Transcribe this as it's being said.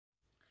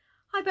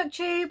Hi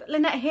BookTube,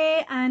 Lynette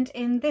here, and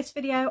in this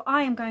video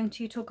I am going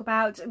to talk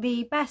about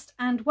the best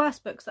and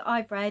worst books that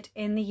I've read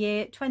in the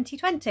year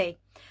 2020.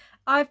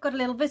 I've got a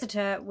little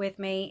visitor with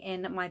me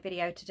in my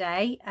video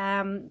today,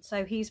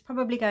 so he's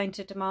probably going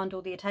to demand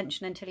all the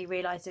attention until he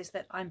realises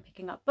that I'm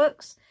picking up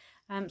books,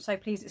 so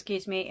please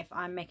excuse me if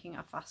I'm making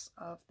a fuss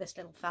of this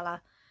little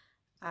fella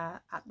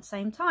at the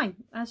same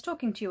time as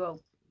talking to you all.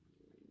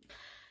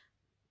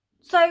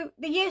 So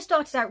the year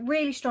started out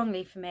really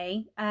strongly for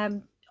me.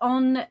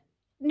 On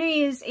New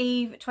Year's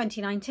Eve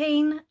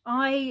 2019,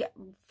 I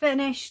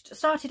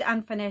started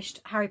and finished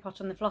Harry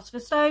Potter and the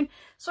Philosopher's Stone.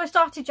 So I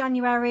started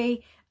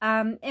January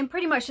in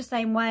pretty much the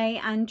same way,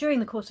 and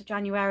during the course of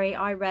January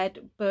I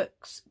read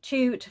books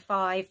 2 to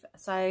 5.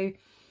 So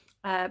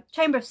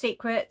Chamber of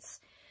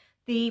Secrets,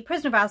 The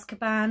Prisoner of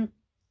Azkaban,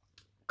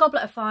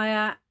 Goblet of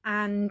Fire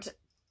and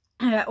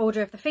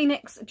Order of the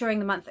Phoenix during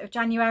the month of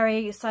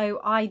January.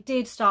 So I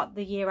did start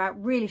the year out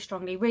really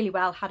strongly, really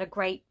well, had a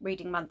great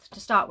reading month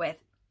to start with.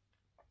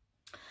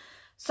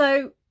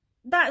 So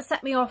that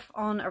set me off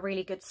on a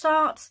really good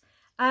start.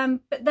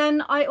 But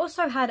then I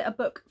also had a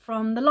book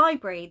from the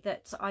library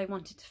that I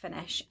wanted to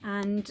finish,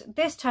 and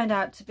this turned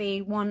out to be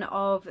one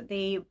of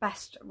the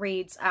best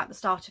reads at the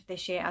start of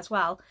this year as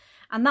well.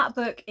 And that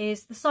book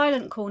is The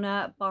Silent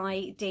Corner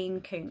by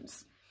Dean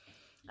Koontz.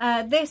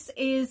 This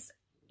is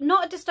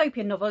not a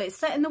dystopian novel. It's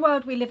set in the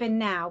world we live in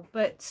now,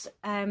 but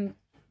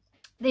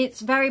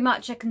it's very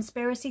much a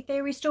conspiracy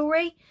theory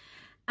story.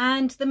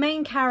 And the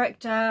main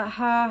character,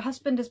 her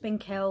husband has been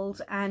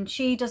killed and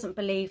she doesn't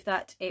believe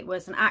that it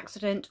was an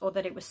accident or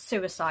that it was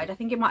suicide. I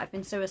think it might have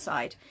been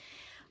suicide.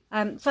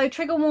 So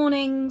trigger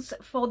warnings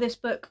for this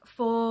book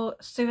for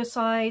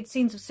suicide,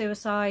 scenes of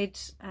suicide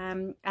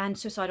and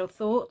suicidal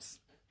thoughts.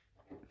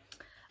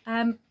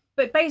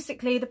 But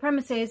basically the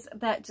premise is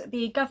that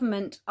the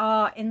government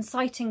are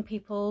inciting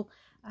people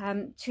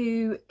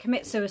to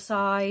commit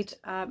suicide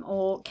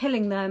or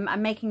killing them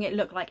and making it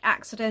look like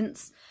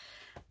accidents.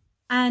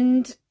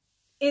 And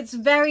it's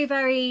very,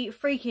 very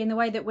freaky in the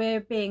way that we're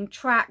being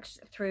tracked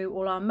through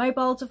all our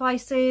mobile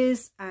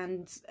devices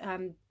and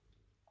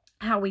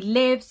how we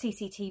live,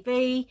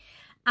 CCTV.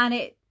 And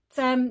it's,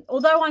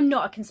 although I'm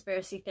not a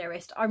conspiracy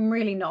theorist, I'm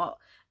really not,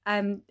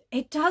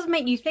 it does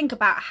make you think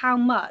about how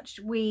much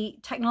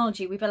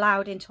technology we've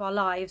allowed into our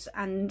lives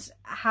and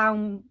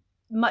how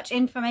much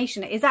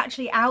information is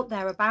actually out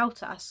there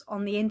about us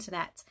on the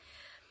internet.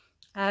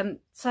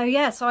 So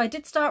I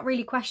did start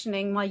really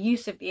questioning my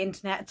use of the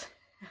internet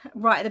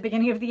right at the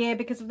beginning of the year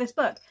because of this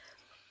book.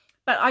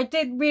 But I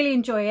did really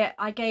enjoy it.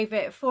 I gave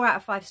it 4 out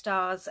of 5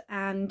 stars,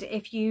 and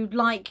if you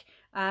like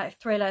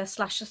thriller /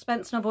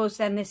 suspense novels,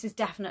 then this is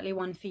definitely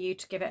one for you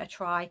to give it a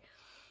try.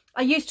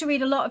 I used to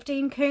read a lot of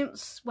Dean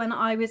Koontz when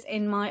I was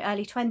in my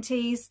early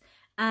 20s,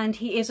 and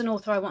he is an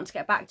author I want to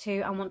get back to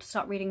and want to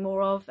start reading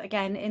more of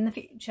again in the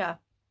future.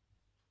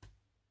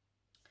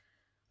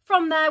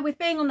 From there, with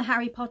being on the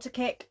Harry Potter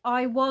kick,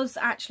 I was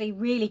actually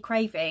really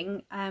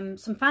craving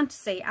some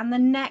fantasy, and the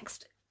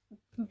next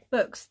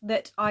books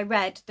that I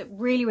read that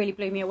really, really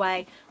blew me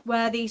away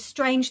were the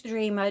Strange the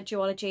Dreamer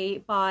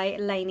duology by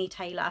Laini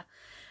Taylor.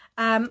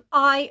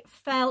 I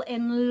fell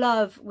in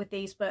love with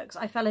these books.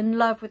 I fell in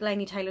love with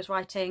Laini Taylor's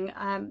writing.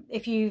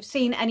 If you've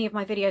seen any of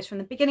my videos from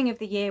the beginning of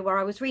the year where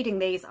I was reading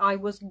these, I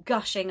was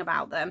gushing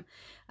about them.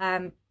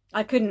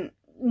 I couldn't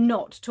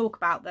not talk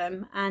about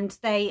them, and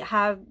they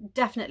have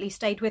definitely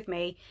stayed with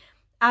me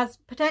as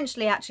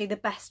potentially actually the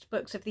best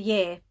books of the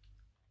year.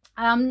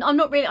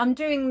 I'm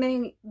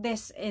doing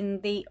this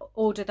in the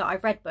order that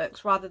I've read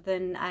books rather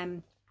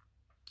than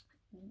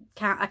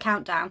a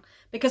countdown,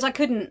 because I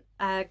couldn't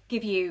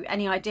give you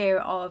any idea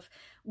of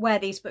where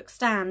these books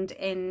stand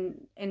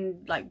in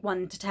like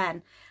 1 to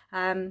 10.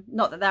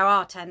 Not that there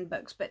are 10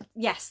 books, but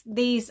yes,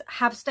 these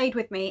have stayed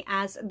with me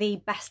as the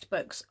best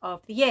books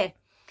of the year.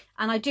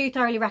 And I do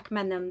thoroughly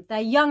recommend them.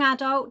 They're young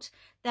adult.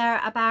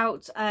 They're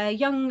about a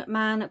young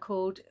man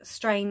called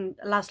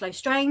Laszlo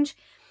Strange,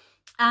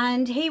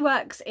 and he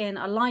works in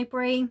a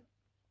library,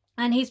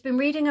 and he's been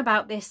reading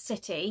about this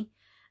city,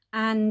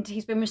 and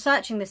he's been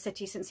researching this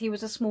city since he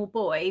was a small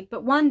boy.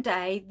 But one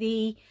day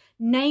the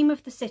name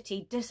of the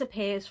city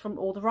disappears from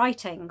all the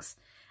writings,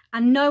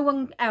 and no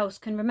one else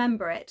can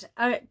remember it.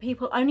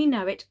 People only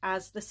know it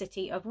as the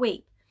City of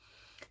Weep.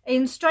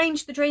 In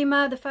Strange the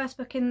Dreamer, the first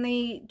book in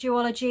the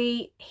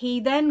duology, he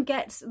then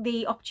gets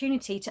the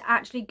opportunity to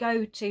actually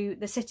go to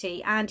the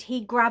city, and he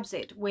grabs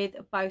it with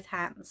both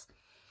hands.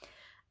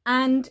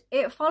 And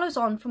it follows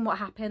on from what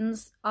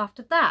happens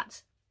after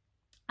that.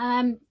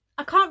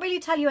 I can't really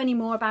tell you any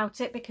more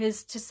about it,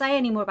 because to say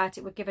any more about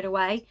it would give it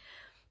away.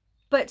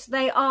 But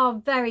they are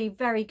very,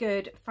 very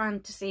good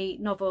fantasy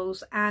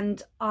novels,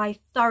 and I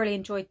thoroughly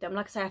enjoyed them.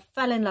 Like I say, I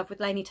fell in love with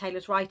Laini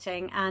Taylor's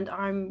writing, and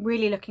I'm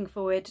really looking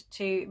forward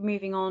to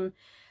moving on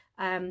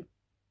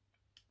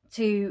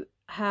to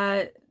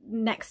her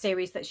next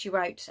series that she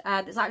wrote.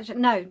 There's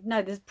actually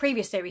there's a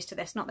previous series to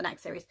this, not the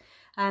next series,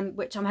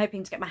 which I'm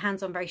hoping to get my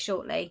hands on very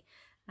shortly.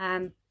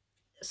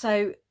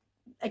 So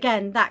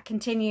again, that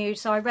continued.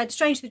 So I read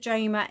Strange the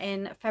Dreamer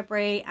in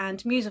February,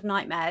 and Muse of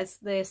Nightmares,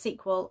 the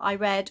sequel, I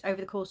read over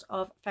the course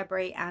of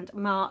February and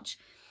March.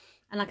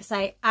 And like I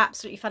say,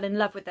 absolutely fell in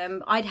love with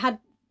them. I'd had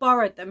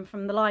borrowed them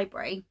from the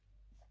library.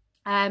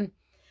 And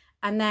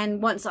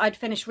then once I'd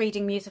finished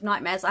reading Muse of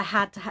Nightmares, I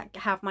had to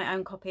have my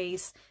own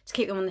copies to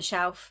keep them on the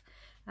shelf,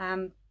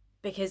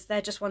 because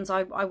they're just ones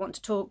I want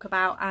to talk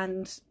about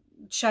and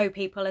show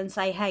people and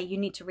say, hey, you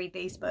need to read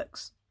these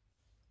books.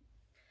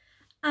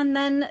 And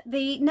then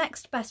the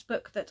next best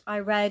book that I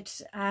read,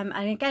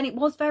 and again, it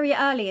was very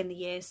early in the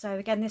year. So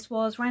again, this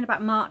was around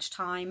about March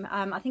time.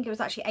 I think it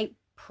was actually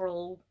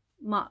April.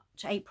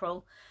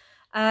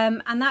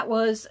 And that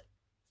was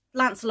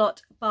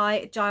Lancelot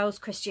by Giles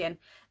Christian.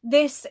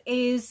 This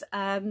is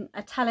an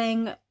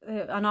Arthurian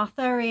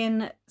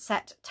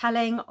set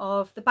telling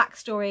of the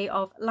backstory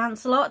of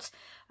Lancelot,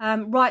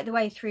 right the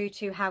way through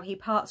to how he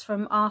parts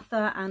from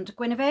Arthur and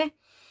Guinevere,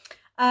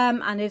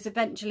 and is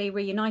eventually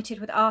reunited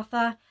with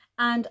Arthur.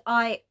 And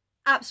I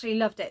absolutely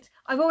loved it.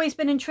 I've always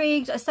been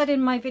intrigued. I said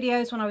in my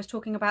videos when I was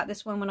talking about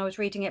this one, when I was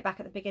reading it back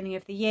at the beginning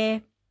of the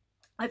year,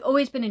 I've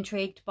always been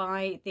intrigued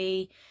by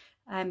the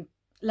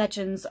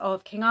legends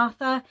of King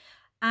Arthur,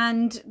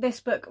 and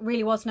this book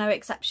really was no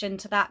exception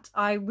to that.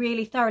 I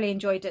really thoroughly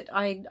enjoyed it.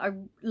 I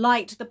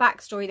liked the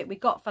backstory that we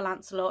got for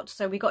Lancelot.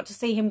 So we got to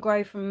see him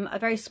grow from a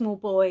very small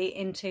boy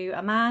into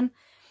a man.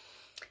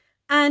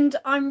 And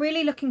I'm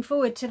really looking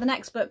forward to the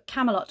next book,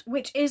 Camelot,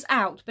 which is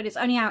out, but it's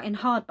only out in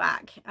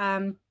hardback.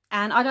 And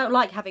I don't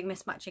like having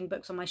mismatching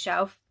books on my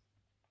shelf.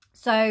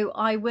 So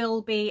I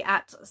will be,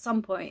 at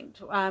some point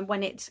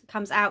when it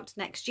comes out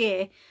next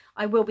year,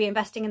 I will be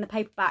investing in the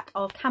paperback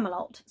of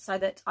Camelot so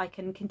that I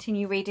can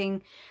continue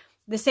reading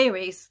the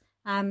series.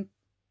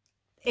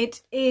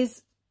 It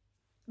is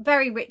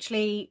very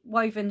richly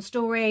woven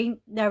story.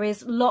 There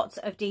is lots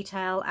of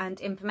detail and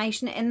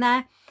information in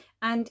there.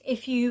 And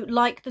if you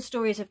like the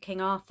stories of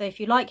King Arthur, if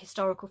you like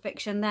historical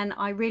fiction, then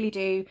I really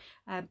do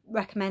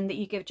recommend that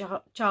you give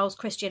Giles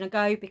Christian a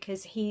go,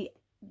 because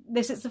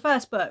this is the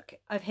first book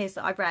of his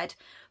that I've read,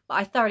 but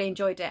I thoroughly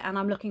enjoyed it, and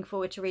I'm looking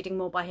forward to reading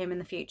more by him in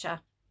the future.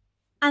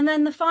 And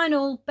then the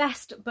final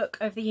best book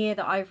of the year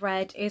that I've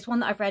read is one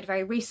that I've read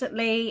very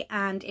recently,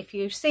 and if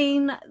you've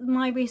seen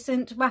my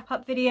recent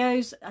wrap-up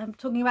videos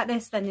talking about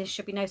this, then this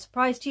should be no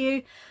surprise to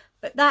you.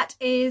 But that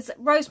is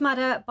Rose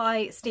Madder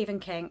by Stephen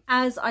King.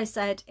 As I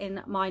said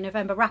in my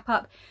November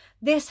wrap-up,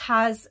 this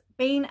has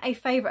been a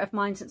favourite of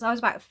mine since I was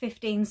about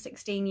 15,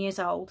 16 years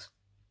old.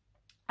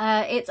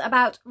 It's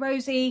about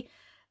Rosie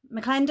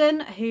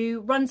McClendon,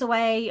 who runs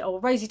away, or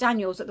Rosie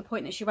Daniels at the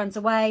point that she runs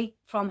away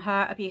from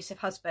her abusive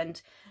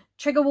husband.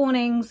 Trigger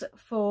warnings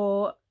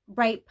for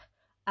rape,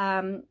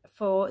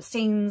 for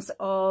scenes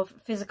of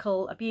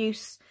physical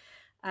abuse,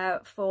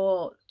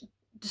 for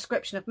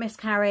description of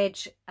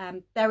miscarriage.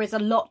 There is a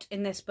lot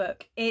in this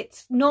book.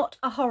 It's not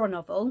a horror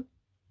novel,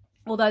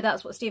 although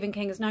that's what Stephen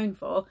King is known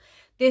for.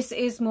 This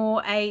is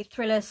more a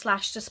thriller /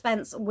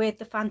 suspense with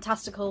the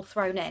fantastical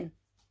thrown in.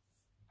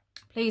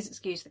 Please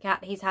excuse the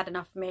cat, he's had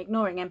enough of me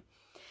ignoring him.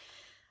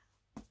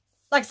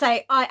 Like I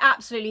say, I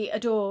absolutely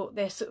adore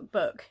this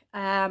book.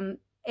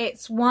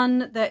 It's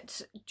one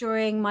that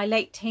during my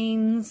late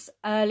teens,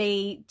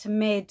 early to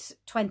mid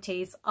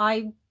 20s,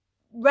 I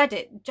read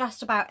it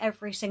just about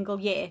every single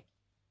year.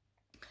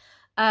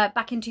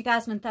 Back in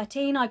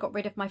 2013, I got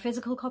rid of my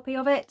physical copy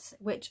of it,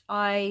 which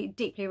I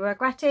deeply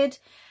regretted.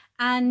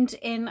 And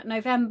in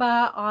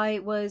November, I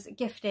was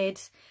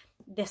gifted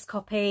this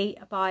copy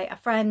by a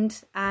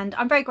friend, and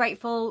I'm very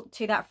grateful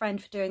to that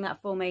friend for doing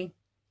that for me.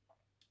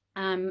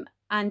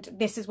 And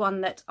this is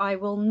one that I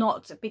will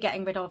not be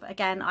getting rid of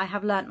again. I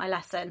have learnt my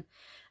lesson,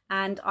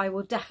 and I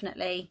will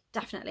definitely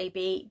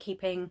be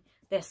keeping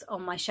this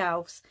on my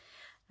shelves.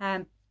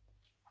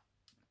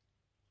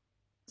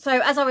 So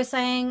as I was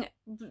saying,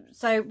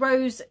 so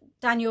Rose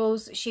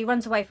Daniels, she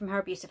runs away from her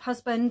abusive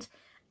husband,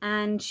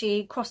 and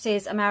she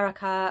crosses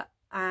America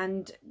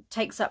and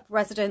takes up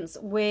residence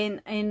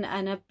in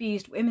an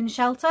abused women's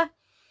shelter.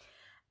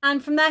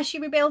 And from there she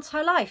rebuilds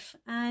her life,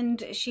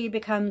 and she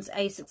becomes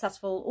a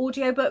successful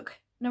audiobook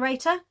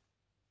narrator,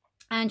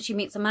 and she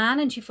meets a man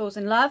and she falls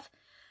in love.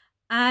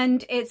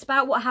 And it's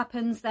about what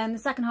happens then. The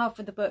second half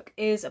of the book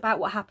is about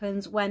what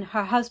happens when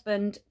her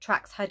husband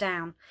tracks her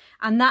down.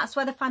 And that's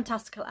where the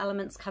fantastical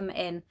elements come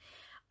in.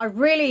 I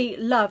really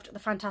loved the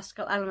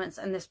fantastical elements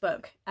in this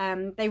book.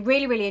 They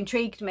really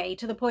intrigued me,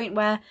 to the point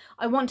where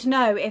I want to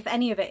know if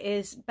any of it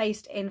is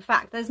based in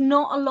fact. There's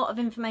not a lot of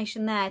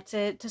information there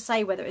to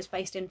say whether it's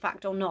based in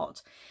fact or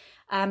not.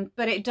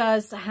 But it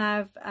does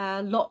have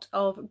a lot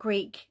of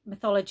Greek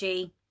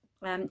mythology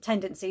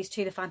tendencies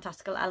to the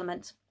fantastical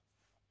element.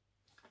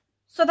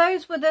 So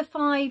those were the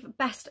 5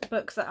 best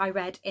books that I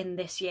read in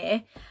this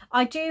year.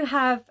 I do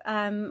have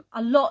I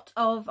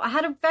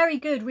had a very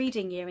good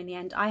reading year in the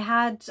end. I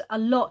had a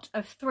lot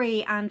of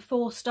 3- and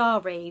 4-star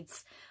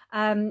reads.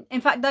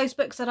 In fact, those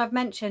books that I've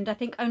mentioned, I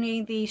think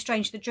only the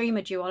Strange the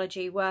Dreamer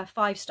duology were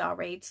 5-star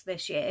reads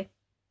this year.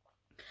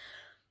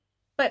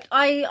 But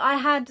I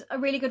had a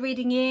really good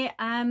reading year.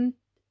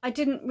 I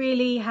didn't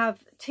really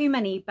have too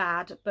many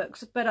bad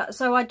books, but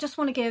so I just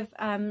want to give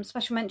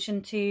special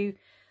mention to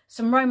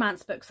some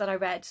romance books that I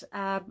read.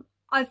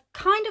 I've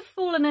kind of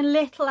fallen a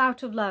little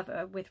out of love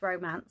with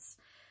romance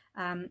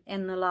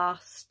in the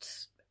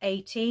last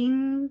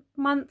 18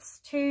 months,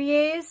 2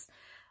 years.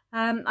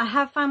 I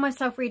have found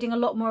myself reading a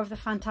lot more of the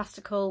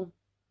fantastical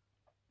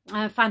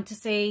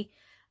fantasy.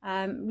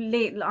 I'm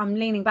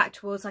leaning back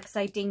towards, like I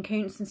say, Dean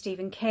Koontz and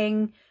Stephen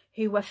King,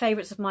 who were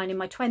favourites of mine in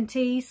my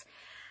 20s.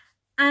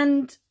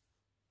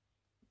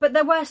 But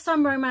there were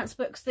some romance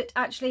books that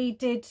actually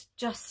did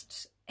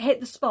just hit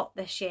the spot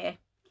this year.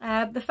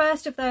 The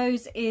first of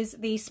those is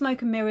the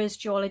Smoke and Mirrors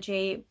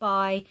duology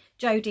by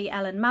Jodie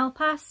Ellen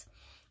Malpass.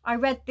 I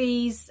read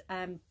these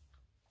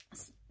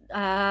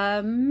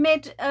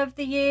mid of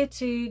the year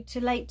to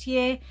late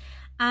year,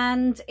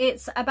 and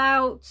it's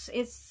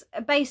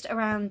based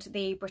around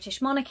the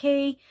British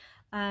monarchy,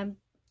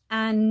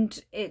 and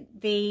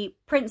the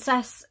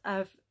princess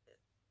of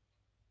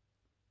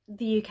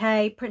the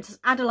UK, Princess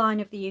Adeline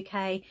of the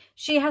UK,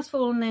 she has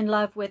fallen in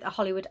love with a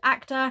Hollywood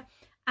actor,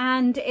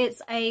 and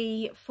it's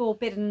a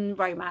forbidden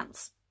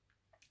romance.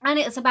 And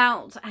it's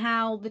about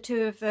how the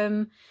two of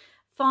them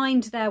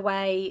find their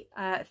way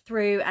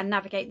through and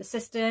navigate the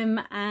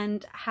system,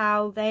 and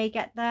how they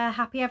get their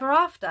happy ever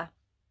after.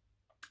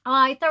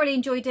 I thoroughly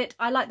enjoyed it.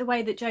 I like the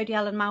way that Jodie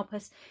Ellen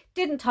Malpass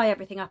didn't tie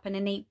everything up in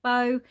a neat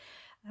bow.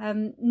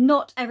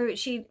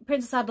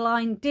 Princess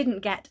Adeline didn't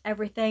get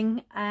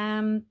everything,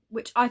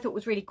 which I thought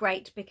was really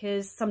great,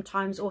 because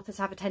sometimes authors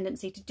have a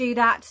tendency to do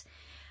that,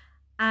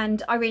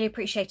 and I really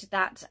appreciated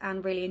that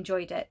and really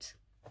enjoyed it.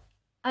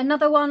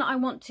 Another one I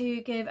want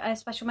to give a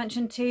special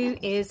mention to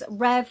is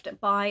Revved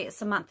by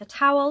Samantha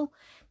Towell.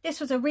 This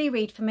was a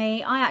reread for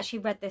me. I actually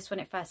read this when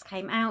it first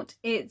came out.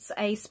 It's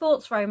a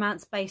sports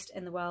romance based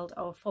in the world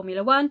of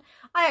Formula One.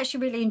 I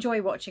actually really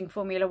enjoy watching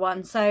Formula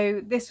One,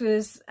 so this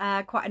was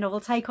quite a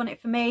novel take on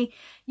it for me.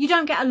 You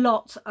don't get a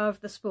lot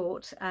of the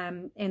sport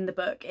in the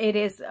book. It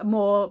is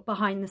more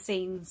behind the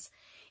scenes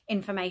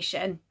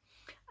information.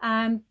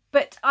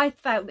 But I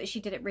felt that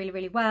she did it really,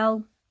 really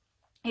well.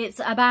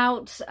 It's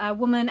about a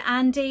woman,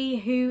 Andy,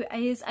 who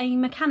is a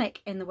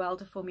mechanic in the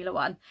world of Formula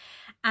One.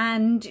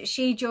 And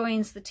she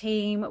joins the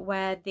team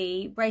where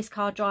the race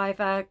car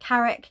driver,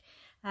 Carrick,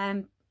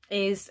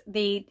 is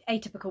the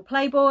atypical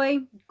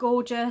playboy,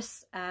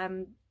 gorgeous.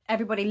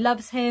 Everybody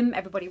loves him,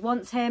 everybody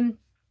wants him.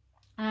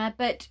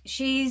 But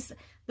she's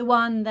the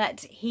one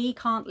that he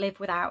can't live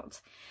without.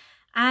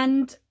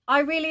 And I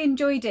really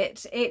enjoyed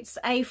it. It's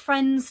a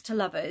friends to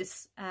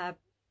lovers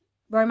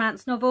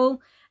romance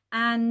novel.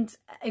 And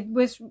it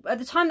was, at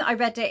the time that I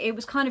read it, it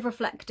was kind of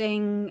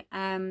reflecting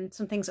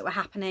some things that were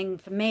happening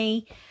for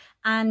me.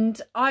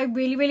 And I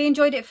really, really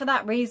enjoyed it for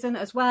that reason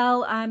as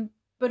well.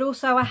 But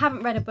also, I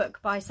haven't read a book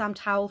by Sam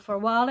Towell for a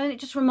while, and it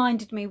just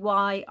reminded me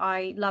why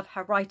I love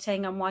her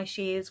writing and why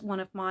she is one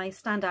of my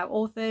standout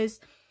authors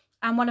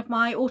and one of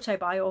my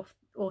auto-buy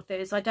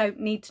authors. I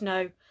don't need to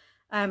know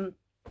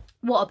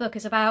what a book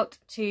is about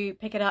to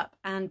pick it up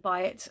and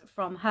buy it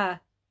from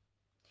her.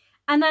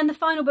 And then the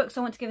final books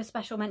I want to give a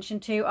special mention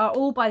to are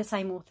all by the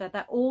same author.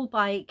 They're all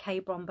by Kay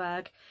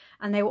Bromberg,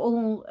 and they were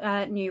all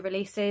new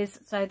releases.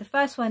 So the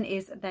first one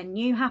is Then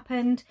You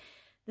Happened.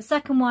 The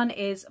second one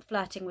is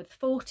Flirting with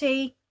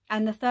 40.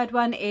 And the third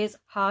one is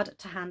Hard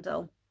to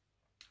Handle.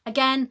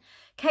 Again,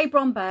 Kay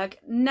Bromberg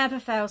never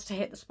fails to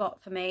hit the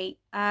spot for me.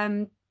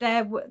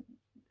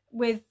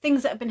 With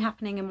things that have been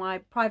happening in my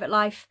private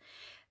life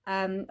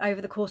over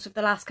the course of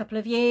the last couple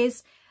of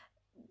years,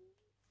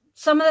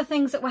 some of the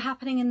things that were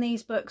happening in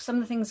these books, some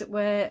of the things that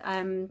were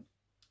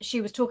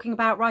she was talking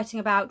about, writing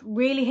about,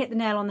 really hit the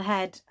nail on the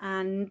head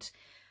and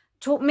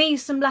taught me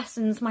some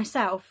lessons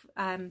myself,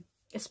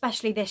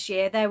 especially this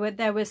year.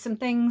 There were some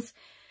things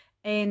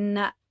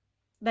in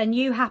Then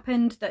You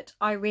Happened that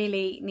I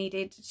really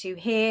needed to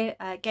hear.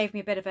 Gave me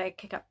a bit of a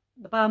kick up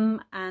the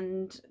bum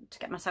and to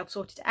get myself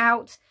sorted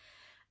out.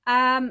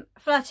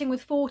 Flirting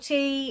with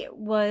 40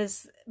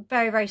 was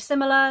very, very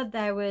similar.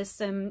 There was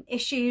some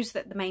issues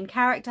that the main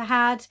character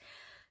had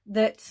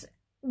that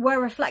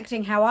were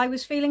reflecting how I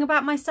was feeling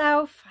about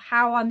myself,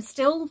 how I'm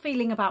still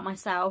feeling about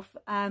myself,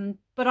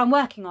 but I'm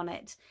working on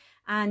it,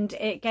 and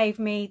it gave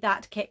me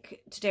that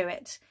kick to do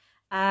it.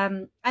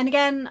 And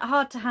again,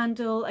 Hard to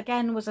Handle,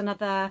 again, was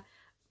another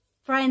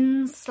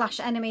friends /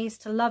 enemies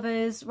to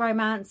lovers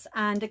romance,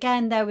 and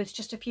again, there was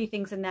just a few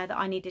things in there that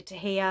I needed to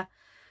hear,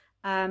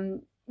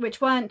 which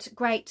weren't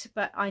great,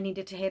 but I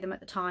needed to hear them at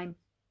the time.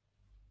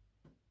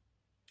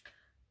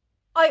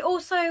 I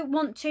also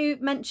want to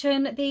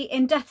mention the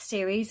In Death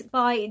series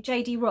by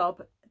J.D.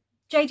 Robb.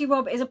 J.D.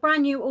 Robb is a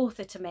brand new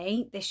author to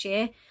me this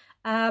year.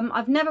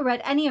 I've never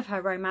read any of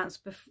her romance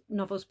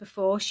novels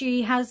before.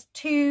 She has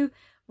two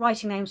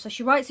writing names. So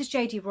she writes as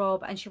J.D.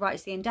 Robb and she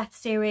writes the In Death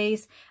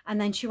series,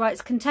 and then she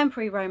writes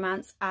contemporary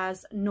romance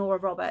as Nora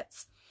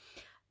Roberts.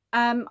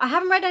 I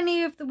haven't read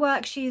any of the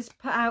work she's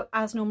put out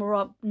as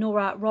Nora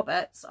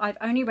Roberts. I've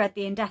only read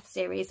the In Death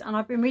series, and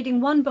I've been reading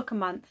one book a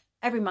month,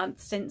 every month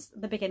since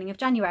the beginning of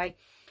January,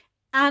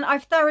 and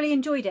I've thoroughly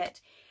enjoyed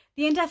it.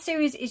 The In Death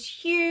series is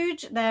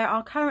huge. There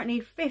are currently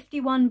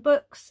 51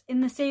 books in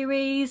the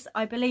series.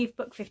 I believe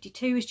book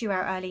 52 is due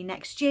out early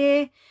next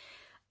year.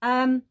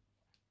 And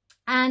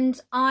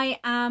I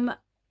am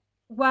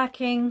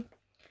working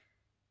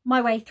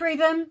my way through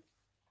them.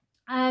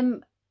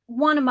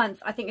 One a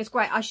month I think is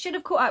great. I should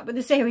have caught up with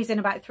the series in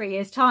about 3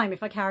 years' time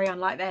if I carry on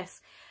like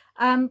this.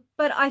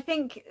 But I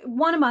think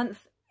one a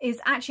month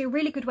is actually a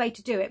really good way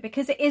to do it,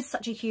 because it is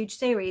such a huge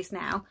series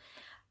now.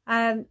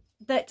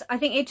 That I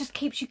think it just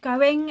keeps you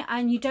going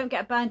and you don't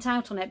get burnt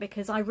out on it,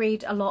 because I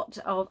read a lot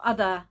of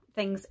other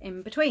things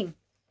in between.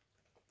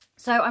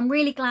 So I'm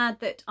really glad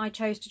that I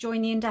chose to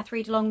join the In Death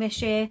read along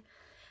this year.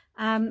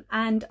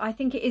 And I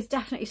think it is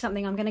definitely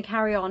something I'm going to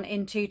carry on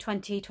into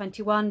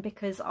 2021,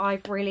 because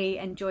I've really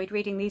enjoyed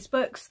reading these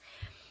books.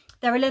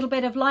 They're a little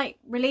bit of light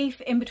relief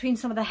in between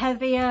some of the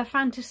heavier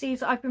fantasies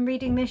that I've been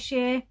reading this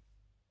year,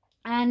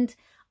 and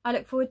I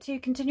look forward to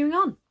continuing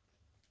on.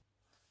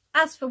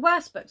 As for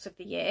worst books of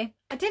the year,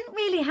 I didn't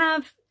really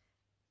have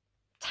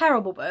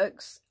terrible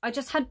books. I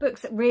just had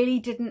books that really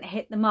didn't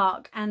hit the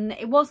mark, and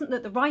it wasn't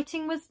that the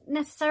writing was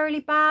necessarily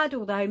bad,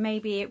 although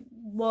maybe it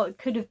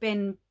could have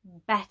been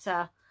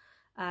better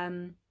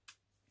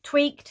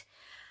tweaked.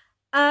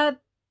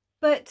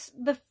 But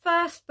the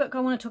first book I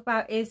want to talk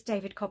about is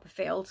David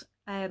Copperfield.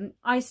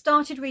 I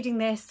started reading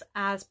this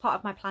as part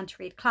of my plan to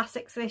read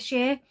classics this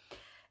year.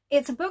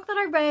 It's a book that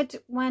I read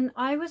when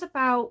I was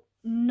about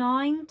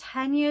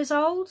 10 years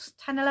old,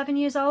 11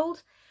 years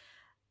old,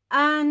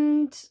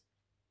 and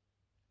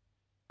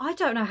I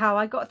don't know how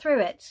I got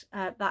through it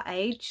at that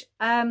age.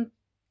 I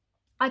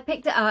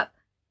picked it up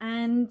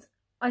and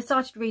I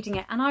started reading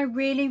it, and I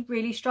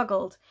really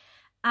struggled,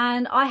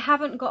 and I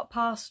haven't got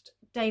past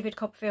David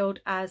Copperfield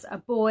as a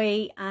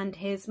boy and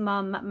his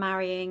mum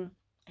marrying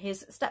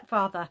his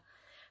stepfather,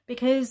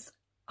 because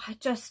I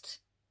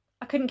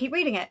couldn't keep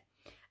reading it.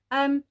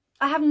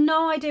 I have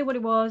no idea what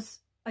it was.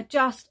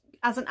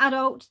 As an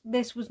adult,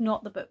 this was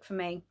not the book for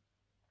me.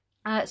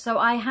 So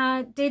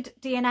I did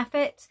DNF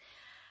it.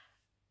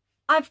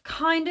 I've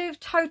kind of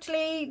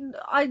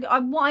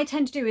what I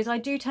tend to do is I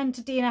do tend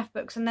to DNF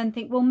books and then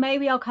think, well,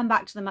 maybe I'll come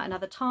back to them at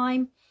another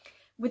time.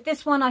 With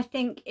this one, I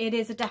think it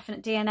is a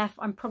definite DNF.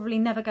 I'm probably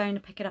never going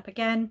to pick it up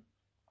again.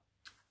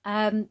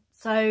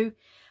 So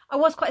I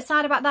was quite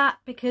sad about that,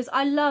 because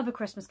I love A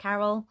Christmas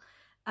Carol.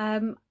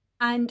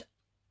 And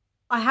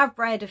I have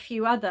read a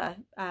few other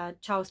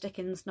Charles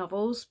Dickens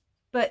novels,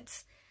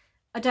 but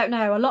I don't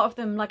know, a lot of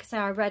them, like I say,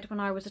 I read when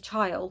I was a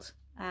child,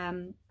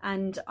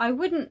 and I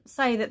wouldn't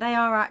say that they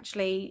are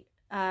actually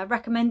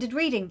recommended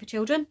reading for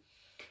children.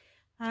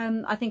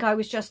 I think I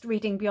was just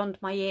reading beyond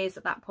my years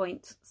at that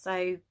point,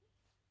 so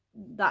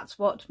that's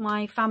what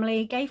my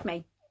family gave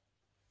me.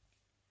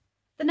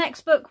 The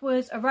next book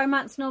was a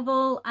romance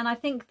novel, and I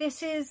think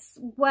this is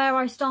where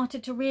I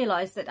started to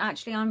realise that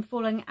actually I'm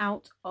falling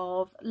out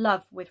of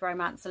love with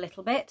romance a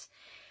little bit.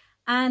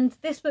 And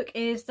this book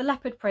is The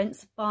Leopard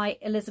Prince by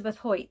Elizabeth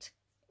Hoyt.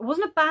 It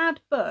wasn't a bad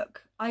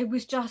book, I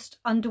was just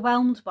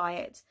underwhelmed by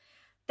it.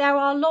 There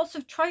are lots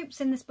of tropes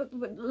in this book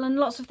and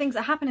lots of things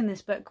that happen in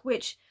this book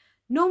which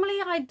normally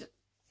I'd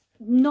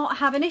not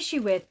have an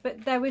issue with,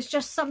 but there was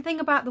just something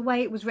about the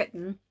way it was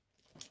written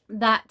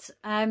that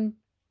I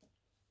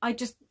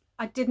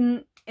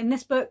didn't, in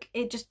this book,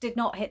 it just did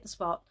not hit the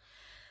spot.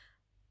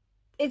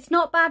 It's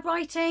not bad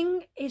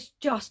writing, it's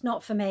just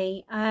not for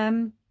me.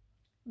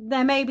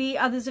 There may be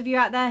others of you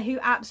out there who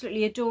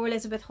absolutely adore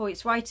Elizabeth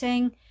Hoyt's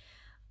writing.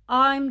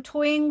 I'm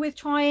toying with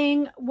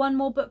trying one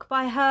more book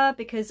by her,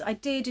 because I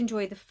did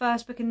enjoy the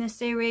first book in this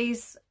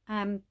series,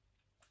 The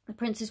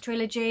Prince's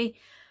Trilogy,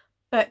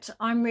 but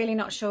I'm really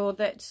not sure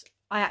that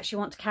I actually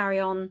want to carry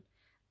on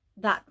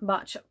that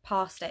much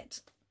past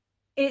it.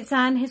 It's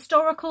an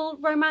historical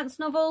romance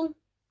novel,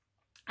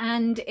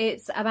 and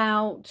it's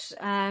about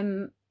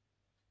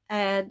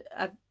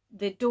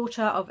the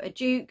daughter of a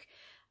duke,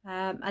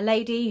 a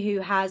lady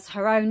who has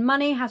her own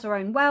money, has her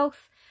own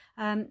wealth,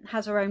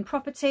 has her own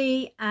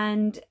property,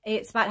 and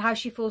it's about how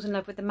she falls in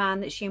love with the man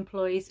that she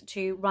employs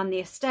to run the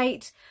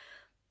estate.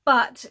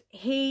 But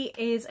he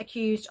is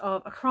accused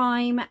of a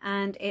crime,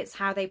 and it's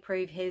how they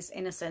prove his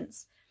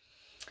innocence.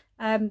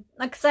 Like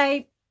I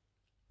say,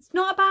 it's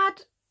not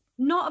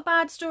a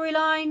bad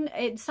storyline.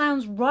 It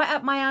sounds right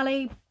up my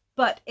alley,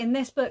 but in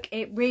this book,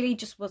 it really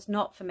just was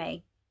not for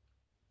me.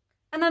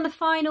 And then the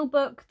final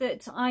book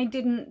that I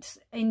didn't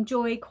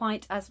enjoy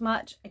quite as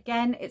much,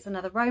 again, it's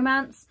another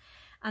romance,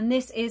 and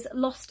this is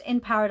Lost in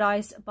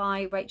Paradise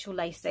by Rachel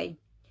Lacey.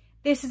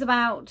 This is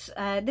about,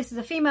 this is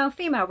a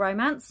female-female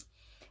romance.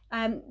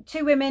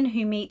 Two women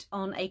who meet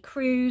on a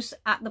cruise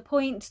at the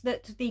point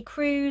that the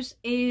cruise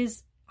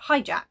is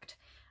hijacked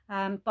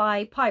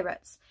by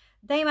pirates.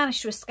 They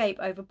manage to escape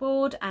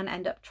overboard and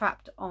end up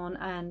trapped on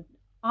an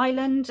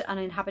island, an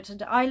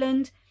uninhabited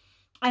island.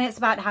 And it's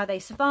about how they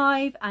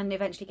survive and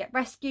eventually get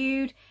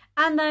rescued,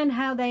 and then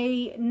how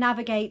they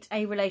navigate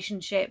a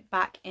relationship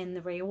back in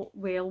the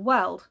real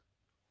world.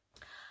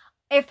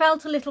 It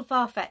felt a little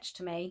far-fetched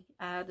to me,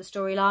 the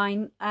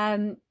storyline.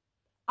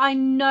 I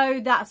know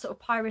that sort of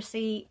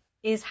piracy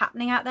is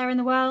happening out there in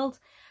the world,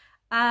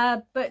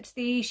 but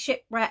the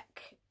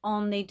shipwreck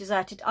on the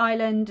deserted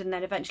island and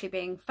then eventually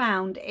being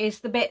found is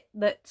the bit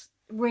that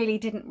really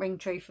didn't ring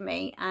true for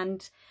me,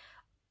 and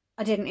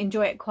I didn't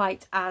enjoy it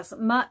quite as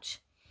much.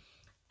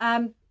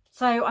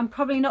 So I'm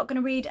probably not going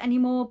to read any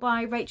more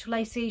by Rachel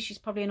Lacey. She's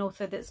probably an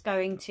author that's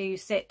going to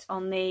sit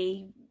on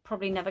the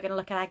probably never going to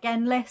look at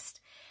again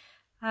list.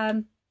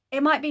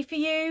 It might be for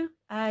you.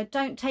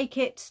 Don't take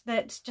it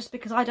that just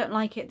because I don't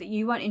like it that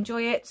you won't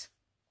enjoy it.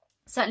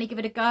 Certainly give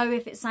it a go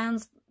if it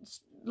sounds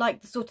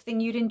like the sort of thing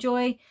you'd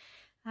enjoy.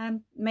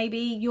 Maybe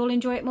you'll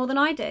enjoy it more than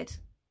I did.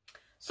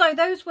 So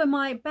those were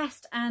my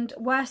best and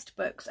worst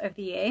books of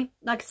the year.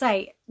 Like I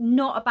say,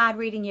 not a bad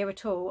reading year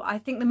at all. I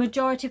think the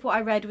majority of what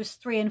I read was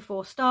 3 and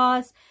 4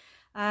 stars.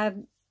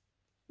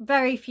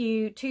 Very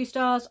few 2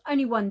 stars,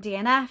 only 1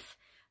 DNF.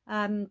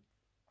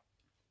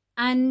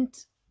 And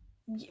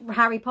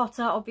Harry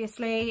Potter,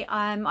 obviously.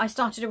 I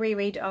started a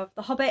reread of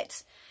The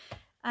Hobbit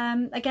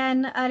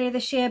again earlier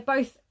this year,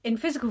 both in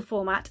physical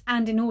format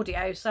and in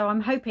audio. So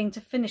I'm hoping to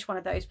finish one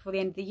of those before the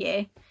end of the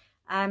year,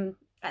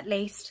 at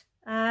least.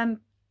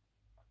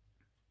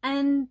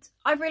 And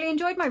I've really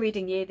enjoyed my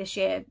reading year this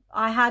year.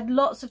 I had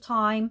lots of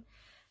time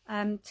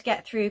to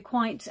get through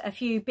quite a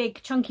few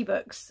big chunky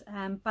books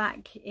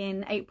back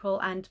in April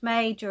and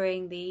May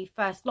during the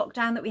first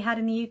lockdown that we had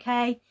in the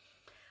UK.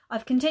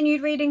 I've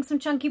continued reading some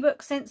chunky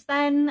books since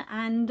then,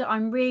 and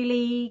I'm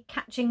really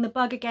catching the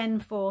bug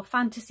again for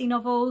fantasy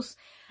novels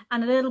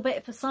and a little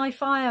bit for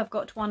sci-fi. I've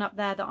got one up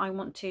there that I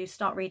want to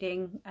start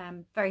reading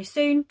very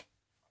soon.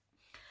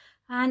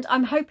 And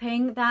I'm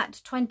hoping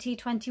that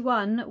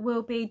 2021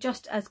 will be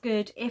just as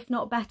good, if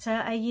not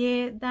better, a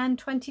year than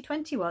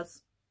 2020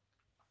 was.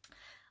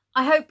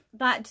 I hope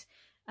that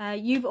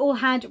you've all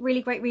had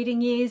really great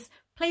reading years.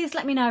 Please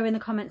let me know in the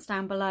comments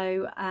down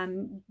below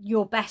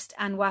your best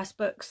and worst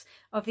books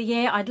of the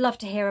year. I'd love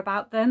to hear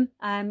about them.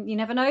 You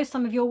never know,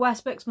 some of your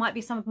worst books might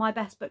be some of my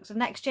best books of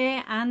next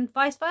year, and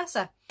vice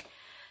versa.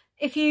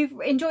 If you've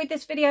enjoyed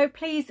this video,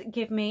 please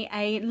give me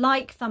a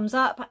like, thumbs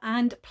up,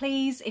 and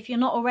please, if you're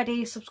not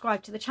already,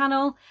 subscribe to the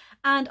channel,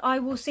 and I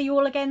will see you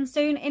all again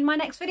soon in my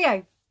next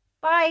video.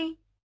 Bye!